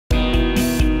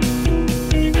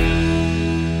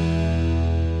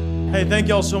Hey, thank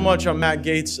you all so much. I'm Matt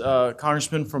Gaetz,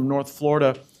 Congressman from North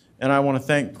Florida, and I want to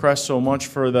thank Crest so much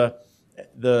for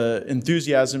the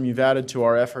enthusiasm you've added to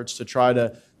our efforts to try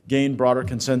to gain broader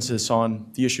consensus on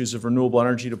the issues of renewable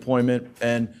energy deployment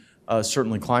and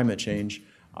certainly climate change.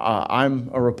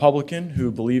 I'm a Republican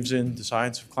who believes in the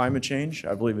science of climate change.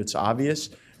 I believe it's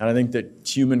obvious, and I think that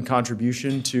human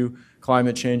contribution to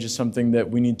climate change is something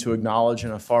that we need to acknowledge in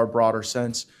a far broader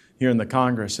sense here in the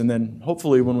Congress. And then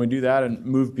hopefully when we do that and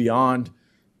move beyond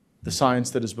the science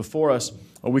that is before us,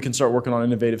 we can start working on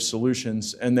innovative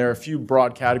solutions. And there are a few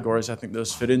broad categories I think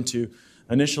those fit into.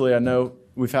 Initially, I know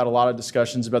we've had a lot of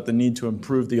discussions about the need to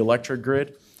improve the electric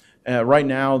grid. Right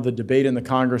now, the debate in the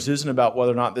Congress isn't about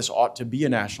whether or not this ought to be a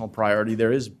national priority.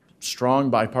 There is strong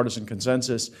bipartisan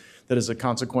consensus that as a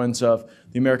consequence of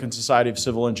the American Society of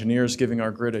Civil Engineers giving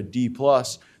our grid a D+,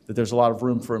 that there's a lot of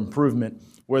room for improvement.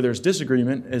 Where there's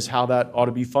disagreement is how that ought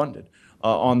to be funded.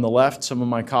 On the left, some of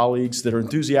my colleagues that are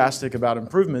enthusiastic about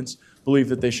improvements believe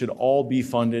that they should all be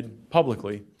funded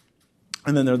publicly.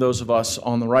 And then there are those of us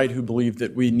on the right who believe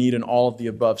that we need an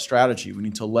all-of-the-above strategy. We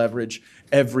need to leverage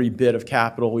every bit of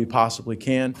capital we possibly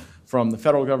can from the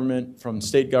federal government, from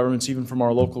state governments, even from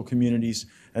our local communities,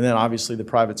 and then obviously the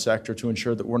private sector to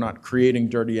ensure that we're not creating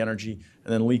dirty energy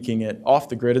and then leaking it off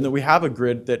the grid, and that we have a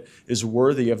grid that is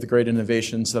worthy of the great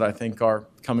innovations that I think are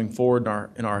coming forward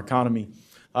in our economy.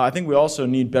 I think we also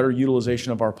need better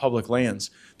utilization of our public lands.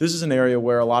 This is an area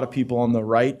where a lot of people on the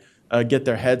right get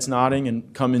their heads nodding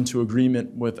and come into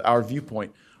agreement with our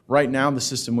viewpoint. Right now, the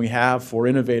system we have for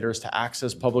innovators to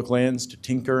access public lands, to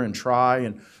tinker and try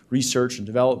and research and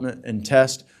development and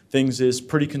test things is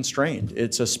pretty constrained.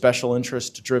 It's a special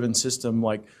interest-driven system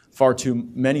like far too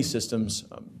many systems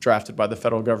drafted by the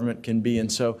federal government can be.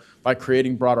 And so by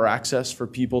creating broader access for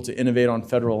people to innovate on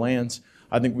federal lands,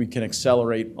 I think we can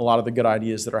accelerate a lot of the good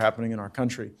ideas that are happening in our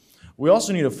country. We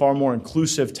also need a far more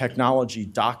inclusive technology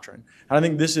doctrine. And I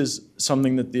think this is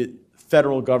something that the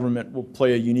federal government will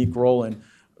play a unique role in.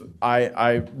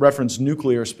 I reference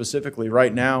nuclear specifically.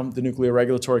 Right now, the Nuclear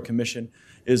Regulatory Commission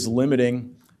is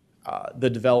limiting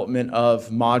the development of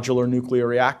modular nuclear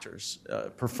reactors,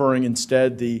 preferring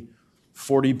instead the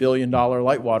 $40 billion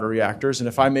light water reactors. And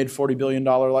if I made $40 billion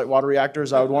light water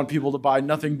reactors, I would want people to buy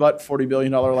nothing but $40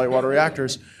 billion light water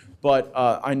reactors. But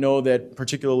I know that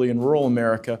particularly in rural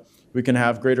America, we can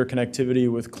have greater connectivity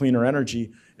with cleaner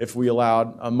energy if we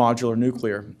allowed modular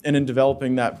nuclear. And in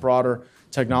developing that broader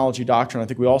technology doctrine, I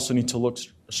think we also need to look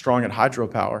strong at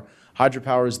hydropower.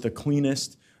 Hydropower is the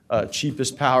cleanest,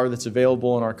 cheapest power that's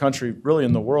available in our country, really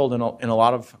in the world in a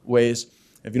lot of ways.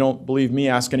 If you don't believe me,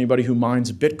 ask anybody who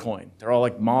mines Bitcoin. They're all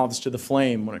like moths to the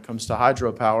flame when it comes to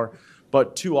hydropower.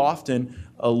 But too often,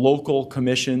 local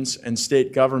commissions and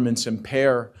state governments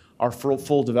impair our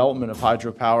full development of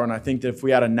hydropower. And I think that if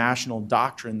we had a national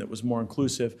doctrine that was more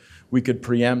inclusive, we could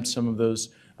preempt some of those,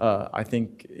 I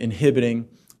think, inhibiting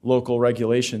local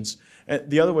regulations. And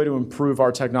the other way to improve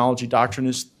our technology doctrine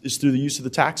is through the use of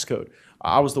the tax code.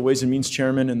 I was the Ways and Means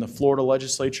Chairman in the Florida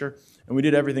legislature, and we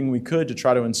did everything we could to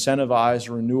try to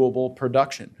incentivize renewable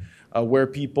production, where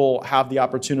people have the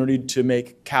opportunity to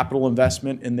make capital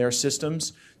investment in their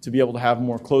systems, to be able to have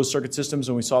more closed-circuit systems.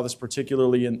 And we saw this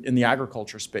particularly in the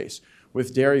agriculture space,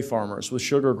 with dairy farmers, with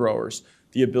sugar growers,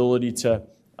 the ability to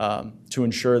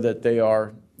ensure that they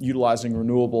are utilizing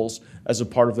renewables as a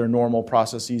part of their normal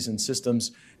processes and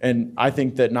systems. And I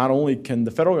think that not only can the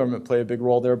federal government play a big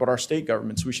role there, but our state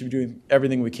governments. We should be doing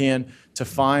everything we can to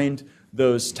find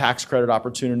those tax credit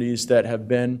opportunities that have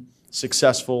been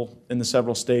successful in the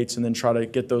several states and then try to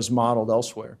get those modeled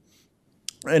elsewhere.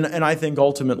 And I think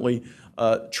ultimately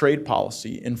trade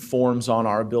policy informs on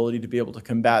our ability to be able to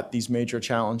combat these major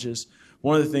challenges.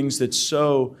 One of the things that's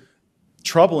so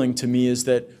troubling to me is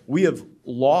that we have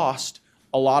lost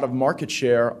a lot of market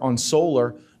share on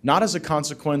solar, not as a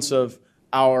consequence of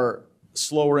our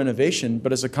slower innovation,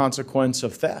 but as a consequence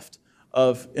of theft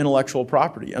of intellectual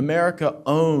property. America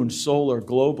owned solar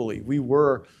globally. We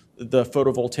were the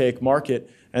photovoltaic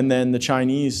market, and then the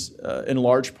Chinese, in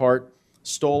large part,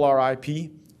 stole our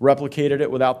IP, replicated it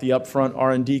without the upfront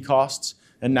R&D costs,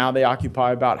 and now they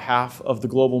occupy about half of the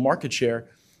global market share.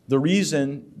 The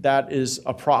reason that is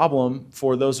a problem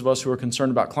for those of us who are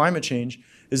concerned about climate change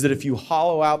is that if you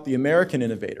hollow out the American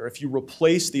innovator, if you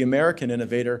replace the American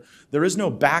innovator, there is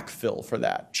no backfill for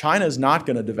that. China is not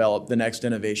going to develop the next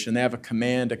innovation. They have a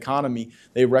command economy.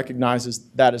 They recognize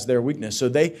that as their weakness. So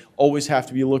they always have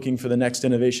to be looking for the next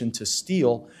innovation to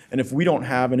steal. And if we don't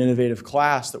have an innovative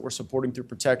class that we're supporting through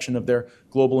protection of their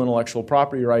global intellectual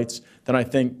property rights, then I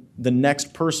think the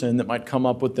next person that might come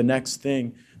up with the next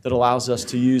thing that allows us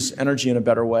to use energy in a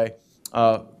better way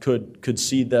could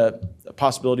see the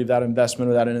possibility of that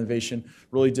investment or that innovation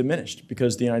really diminished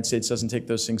because the United States doesn't take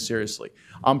those things seriously.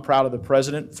 I'm proud of the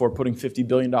president for putting $50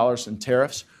 billion in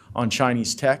tariffs on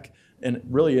Chinese tech, and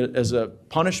really as a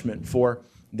punishment for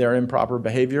their improper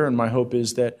behavior. And my hope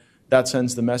is that that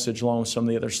sends the message along with some of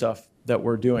the other stuff that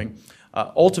we're doing.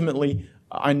 Ultimately,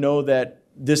 I know that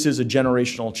this is a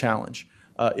generational challenge.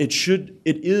 It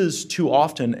is too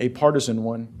often a partisan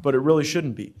one, but it really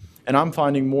shouldn't be. And I'm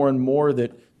finding more and more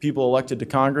that people elected to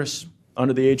Congress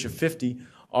under the age of 50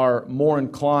 are more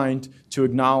inclined to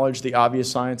acknowledge the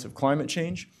obvious science of climate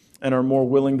change and are more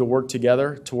willing to work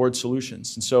together towards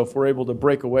solutions. And so if we're able to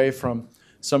break away from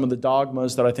some of the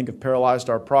dogmas that I think have paralyzed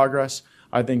our progress,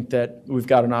 I think that we've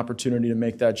got an opportunity to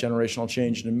make that generational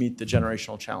change and to meet the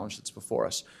generational challenge that's before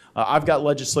us. I've got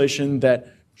legislation that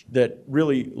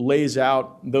really lays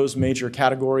out those major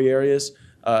category areas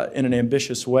in an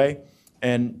ambitious way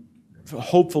and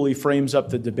hopefully frames up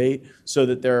the debate so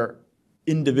that there are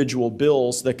individual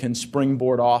bills that can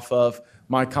springboard off of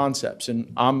my concepts.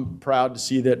 And I'm proud to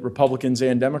see that Republicans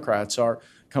and Democrats are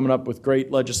coming up with great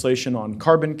legislation on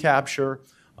carbon capture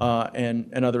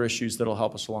and other issues that will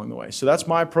help us along the way. So that's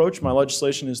my approach. My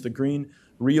legislation is the Green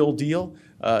Real Deal.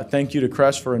 Thank you to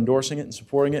CRESS for endorsing it and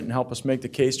supporting it and help us make the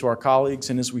case to our colleagues.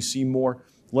 And as we see more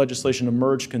legislation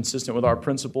emerge consistent with our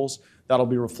principles, that'll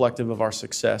be reflective of our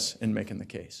success in making the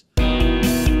case.